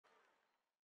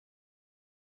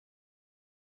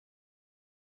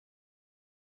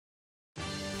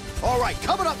All right,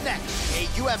 coming up next, a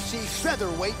UFC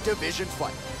featherweight division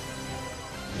fight.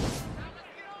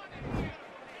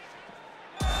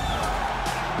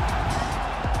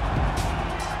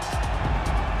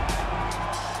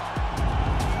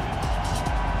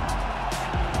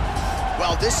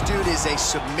 Well, this dude is a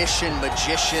submission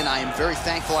magician. I am very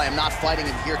thankful I am not fighting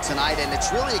him here tonight, and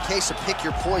it's really a case of pick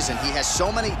your poison. He has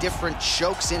so many different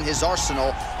chokes in his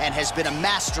arsenal and has been a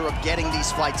master of getting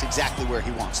these fights exactly where he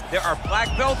wants them. There are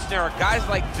black belts, there are guys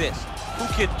like this who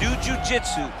can do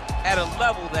jiu-jitsu at a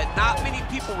level that not many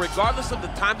people, regardless of the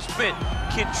time spent,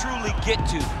 can truly get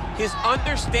to. His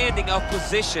understanding of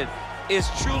position is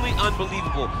truly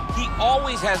unbelievable. He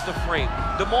always has the frame.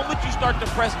 The moment you start to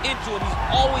press into him, he's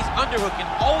always underhooking,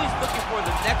 always looking for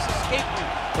the next escape route,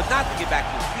 but not to get back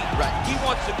to his feet. Right. He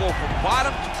wants to go from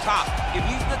bottom to top. If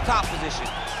he's in the top position,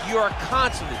 you are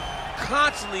constantly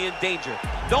in danger.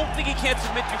 Don't think he can't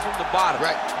submit you from the bottom.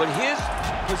 Right. But his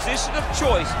position of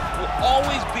choice will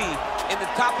always be in the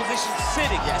top position,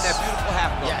 sitting in that beautiful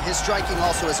half guard. Yeah, his striking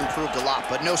also has improved a lot,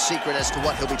 but no secret as to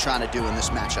what he'll be trying to do in this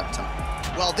matchup tonight.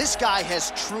 Well, this guy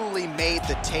has truly made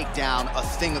the takedown a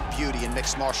thing of beauty in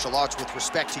mixed martial arts. With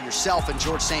respect to yourself and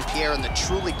George St. Pierre and the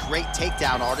truly great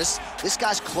takedown artists, this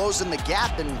guy's closing the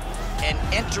gap and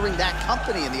entering that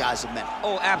company in the eyes of many.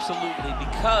 Oh, absolutely,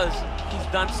 because he's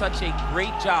done such a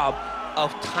great job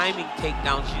of timing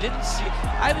takedowns.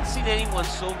 I haven't seen anyone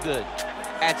so good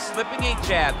at slipping a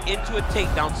jab into a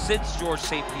takedown since George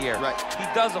St. Pierre. Right. He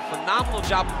does a phenomenal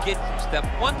job of getting from step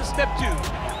 1 to step 2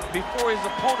 before his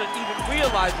opponent even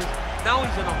realizes now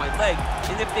he's in on my leg.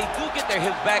 And if they do get their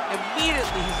hips back,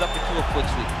 immediately he's up into a foot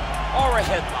sweep or a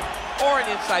headlock or an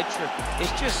inside trip.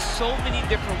 It's just so many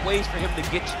different ways for him to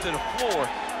get you to the floor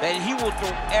that he will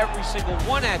throw every single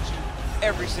one at you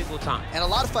every single time. And a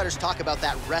lot of fighters talk about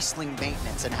that wrestling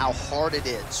maintenance and how hard it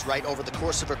is, right, over the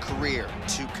course of a career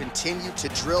to continue to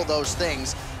drill those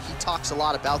things. He talks a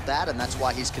lot about that, and that's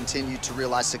why he's continued to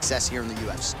realize success here in the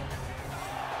UFC.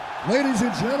 Ladies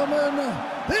and gentlemen,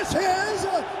 this is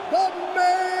the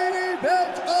main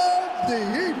event of the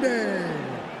evening.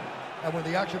 And when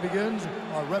the action begins,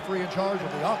 our referee in charge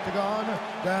of the Octagon,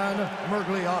 Dan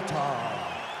Mergliata.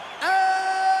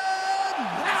 And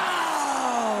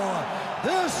now,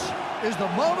 this is the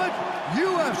moment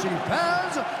UFC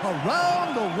fans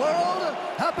around the world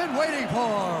have been waiting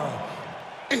for.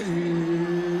 It's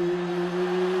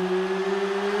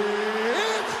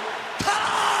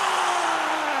time!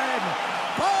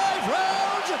 5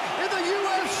 rounds in the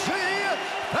UFC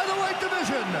featherweight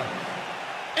division.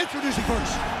 Introducing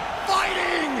first,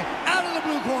 fighting out of the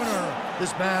blue corner.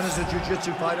 This man is a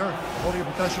jiu-jitsu fighter holding a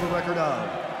professional record of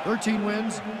 13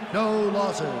 wins, no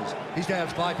losses. He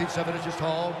stands 5 feet 7 inches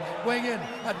tall, weighing in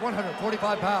at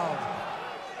 145 pounds.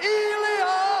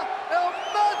 Illia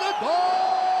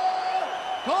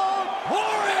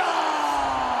Topuria!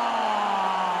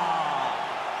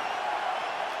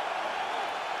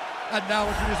 And now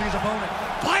introducing his opponent,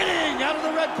 fighting out of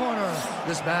the red corner.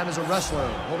 This man is a wrestler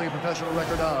holding a professional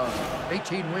record of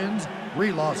 18 wins,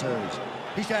 3 losses.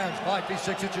 He stands 5 feet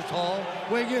 6 inches tall,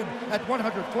 weighing in at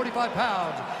 145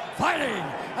 pounds, fighting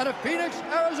out of Phoenix,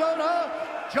 Arizona,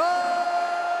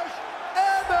 Josh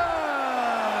Emmett!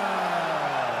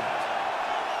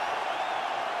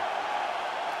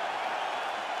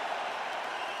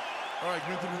 All right,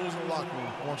 get into the rules in the locker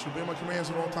room. I want you to obey my commands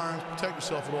at all times, protect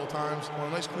yourself at all times. I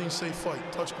want a nice, clean, safe fight.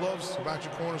 Touch gloves, back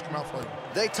your corners, come out fighting.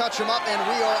 They touch him up, and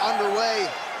we are underway.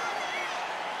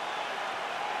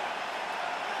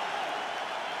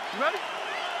 You ready?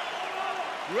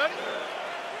 You ready?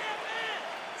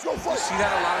 You see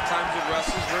that a lot of times with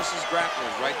wrestlers versus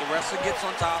grapplers, right? The wrestler gets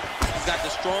on top, he's got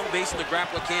the strong base, and the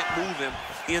grappler can't move him.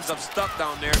 He ends up stuck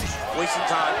down there, wasting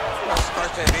time.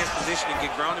 Starts to advance position and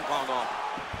get ground and pound off.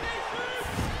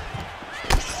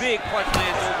 Big punch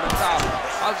lands over the top.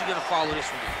 How's he gonna follow this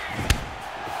one up?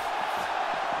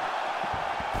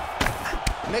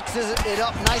 Mixes it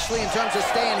up nicely in terms of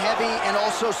staying heavy and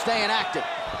also staying active.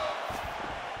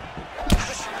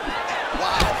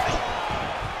 Wow.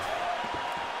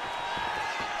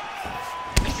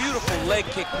 Beautiful leg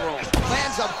kick throw.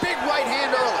 Lands a big right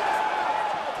hand early.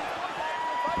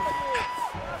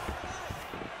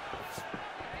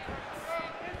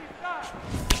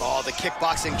 Oh, the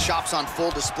kickboxing chops on full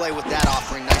display with that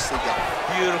offering. Nicely done.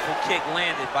 Beautiful kick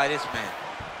landed by this man.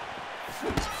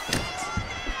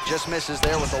 Just misses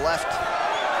there with the left.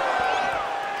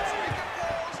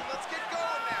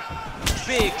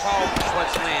 Big, powerful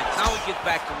punch lands. Now he gets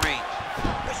back to range.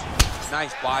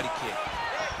 Nice body kick.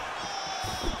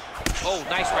 Oh,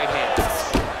 nice right hand.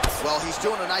 Well, he's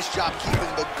doing a nice job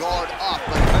keeping the guard up.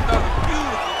 But another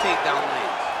beautiful takedown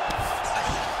lands.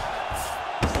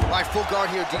 All right, full guard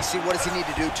here, DC. What does he need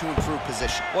to do to improve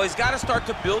position? Well, he's got to start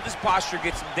to build his posture,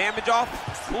 get some damage off,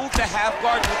 move to half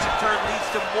guard, which in turn leads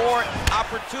to more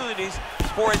opportunities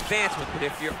for advancement. But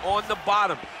if you're on the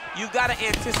bottom, you've got to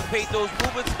anticipate those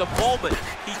movements the moment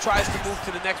he tries to move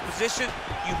to the next position.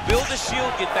 You build a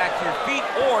shield, get back to your feet,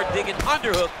 or dig an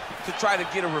underhook to try to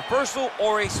get a reversal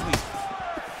or a sweep.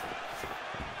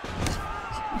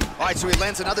 All right, so he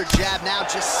lands another jab now,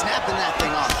 just snapping that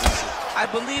thing off. I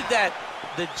believe that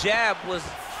the jab was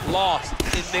lost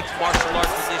in mixed martial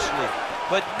arts initially,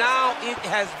 but now it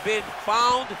has been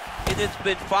found, and it's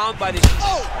been found by the...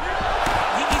 Oh!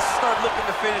 He needs to start looking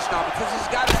to finish now because he's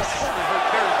got his opponent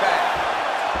hurt very bad.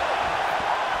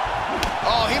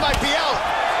 Oh, he might be out.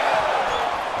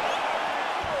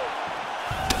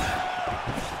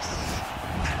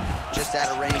 Just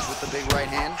out of range with the big right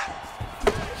hand.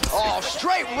 Oh,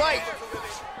 straight right.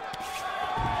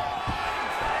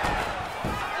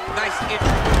 Nice entry.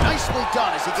 Nicely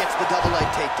done as he gets the double leg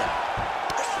takedown.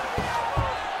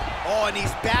 Oh, and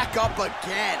he's back up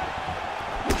again.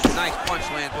 Nice punch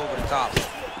lands over the top.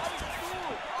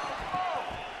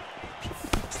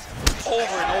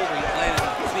 Over and over, he's landing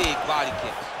these big body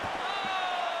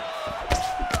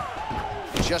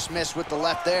kicks. Just missed with the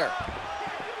left there.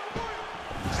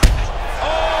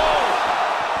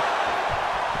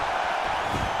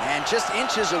 And just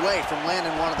inches away from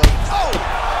landing one of those. Oh!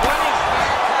 Running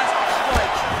fantastic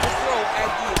strike to throw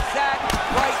at the exact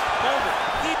right moment.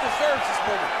 He deserves this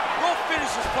moment. We'll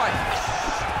finish this fight.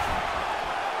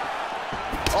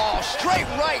 Oh, straight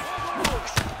right.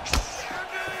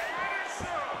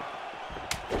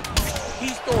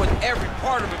 He's throwing every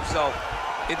part of himself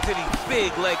into these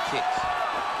big leg kicks.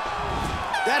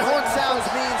 That horn sounds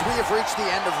means we have reached the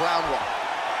end of round one.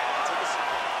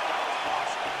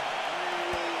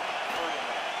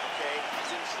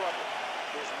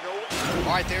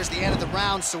 All right, there's the end of the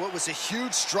round, so it was a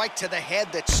huge strike to the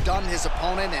head that stunned his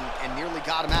opponent and nearly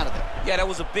got him out of there. Yeah, that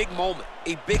was a big moment.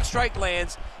 A big strike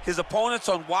lands, his opponent's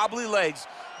on wobbly legs.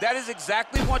 That is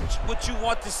exactly what you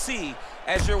want to see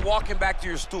as you're walking back to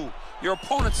your stool. Your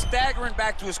opponent staggering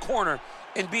back to his corner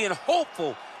and being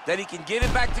hopeful that he can get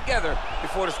it back together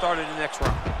before the start of the next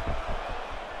round.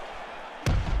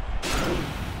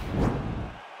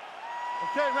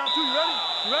 Okay, round two, you ready?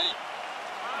 You ready?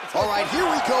 All right, here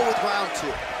we go with round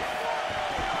two.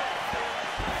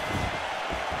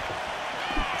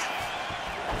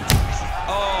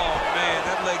 Oh, man,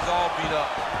 that leg's all beat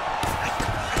up.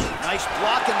 Nice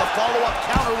block and the follow-up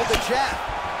counter with the jab.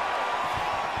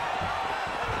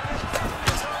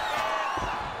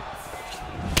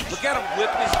 Look at him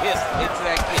whip his hip into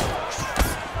that kick.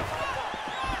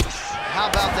 How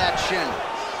about that shin?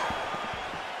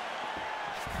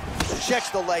 Checks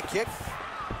the leg kick.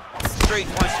 Straight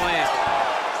punch lands.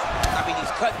 I mean,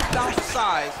 he's cutting down the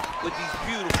size with these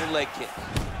beautiful leg kicks.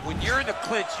 When you're in the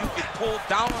clinch, you can pull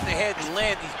down on the head and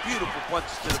land these beautiful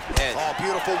punches to the head. Oh,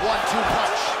 beautiful 1-2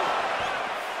 punch.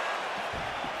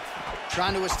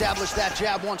 Trying to establish that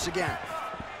jab once again.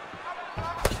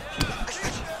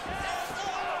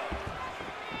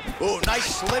 Oh,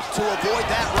 nice slip to avoid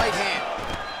that right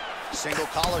hand. Single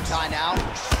collar tie now.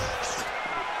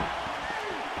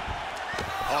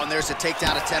 Oh, and there's a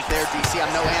takedown attempt there, DC. I'm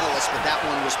no analyst, but that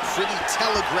one was pretty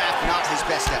telegraphed, not his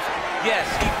best effort. Yes,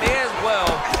 he may as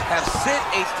well have sent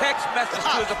a text message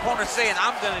to his opponent saying,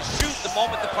 I'm going to shoot the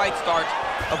moment the fight starts.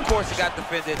 Of course, he got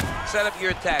defended. Set up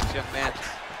your attacks, young man.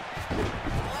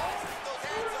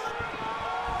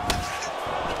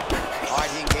 All right,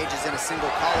 he engages in a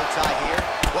single collar tie here.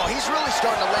 Well, he's really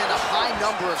starting to land a high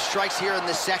number of strikes here in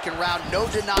this second round. No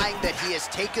denying that he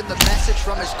has taken the message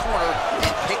from his corner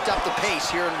and picked up the pace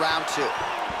here in round two.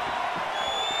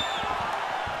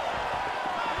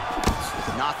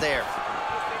 Not there.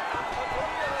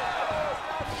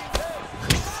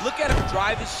 Look at him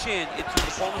drive his shin into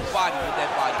his opponent's body with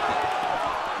that body kick.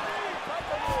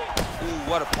 Ooh,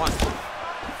 what a punch.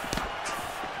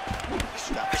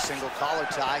 Got the single collar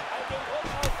tie.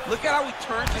 Look at how he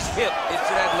turns his hip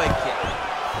into that leg kick.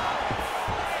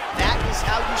 That is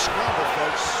how you scramble,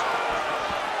 folks.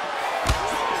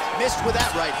 Missed with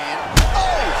that right hand. Oh!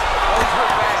 Oh, he's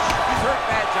hurt bad. He's hurt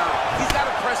bad, John. He's got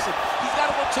to press him. He's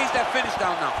got to go chase that finish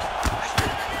down now.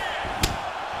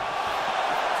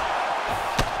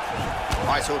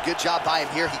 All right, so a good job by him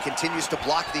here. He continues to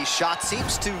block these shots.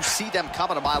 Seems to see them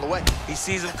coming a mile away. He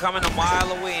sees them coming a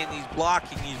mile away, and he's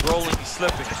blocking, he's rolling, he's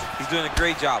slipping. He's doing a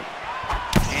great job.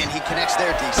 And he connects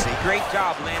there, DC. Great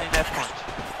job landing that punch.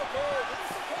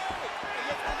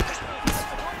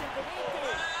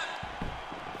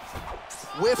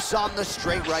 Whiffs on the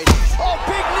straight right. Oh,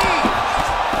 big knee!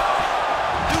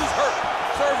 Dude's hurt.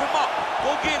 Serve him up.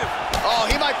 Go get him. Oh,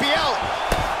 he might be out.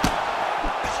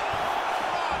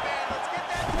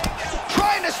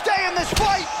 Trying to stay in this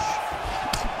fight.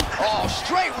 Oh,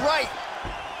 straight right.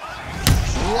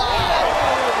 Wow.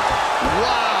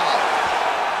 Wow.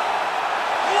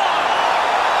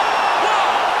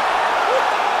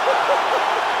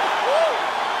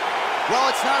 Well,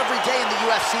 it's not every day in the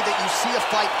UFC that you see a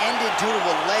fight ended due to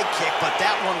a leg kick, but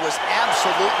that one was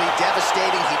absolutely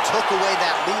devastating. He took away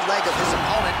that lead leg of his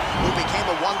opponent, who became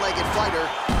a one-legged fighter,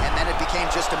 and then it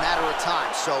became just a matter of time.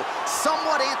 So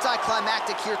somewhat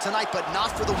anticlimactic here tonight, but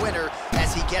not for the winner,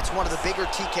 as he gets one of the bigger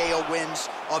TKO wins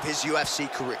of his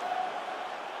UFC career.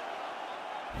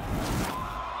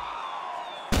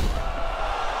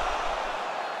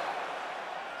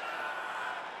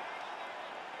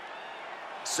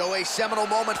 So a seminal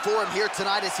moment for him here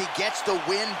tonight as he gets the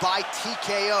win by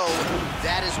TKO.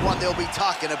 That is one they'll be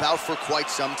talking about for quite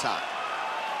some time.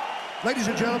 Ladies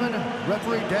and gentlemen,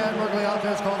 referee Dan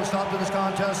Mergliata has called a stop to this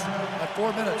contest at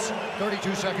 4 minutes,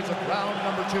 32 seconds of round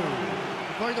number 2.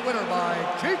 Declaring the winner by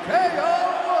TKO,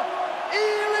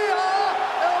 Illia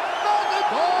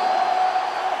Topuria!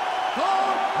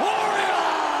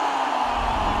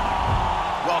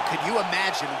 Well, could you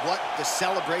imagine what the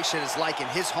celebration is like in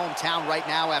his hometown right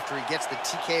now after he gets the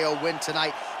TKO win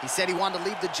tonight? He said he wanted to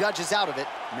leave the judges out of it.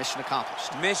 Mission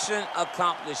accomplished. Mission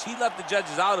accomplished. He left the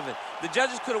judges out of it. The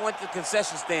judges could have went to the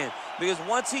concession stand because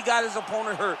once he got his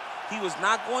opponent hurt, he was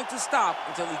not going to stop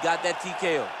until he got that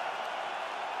TKO.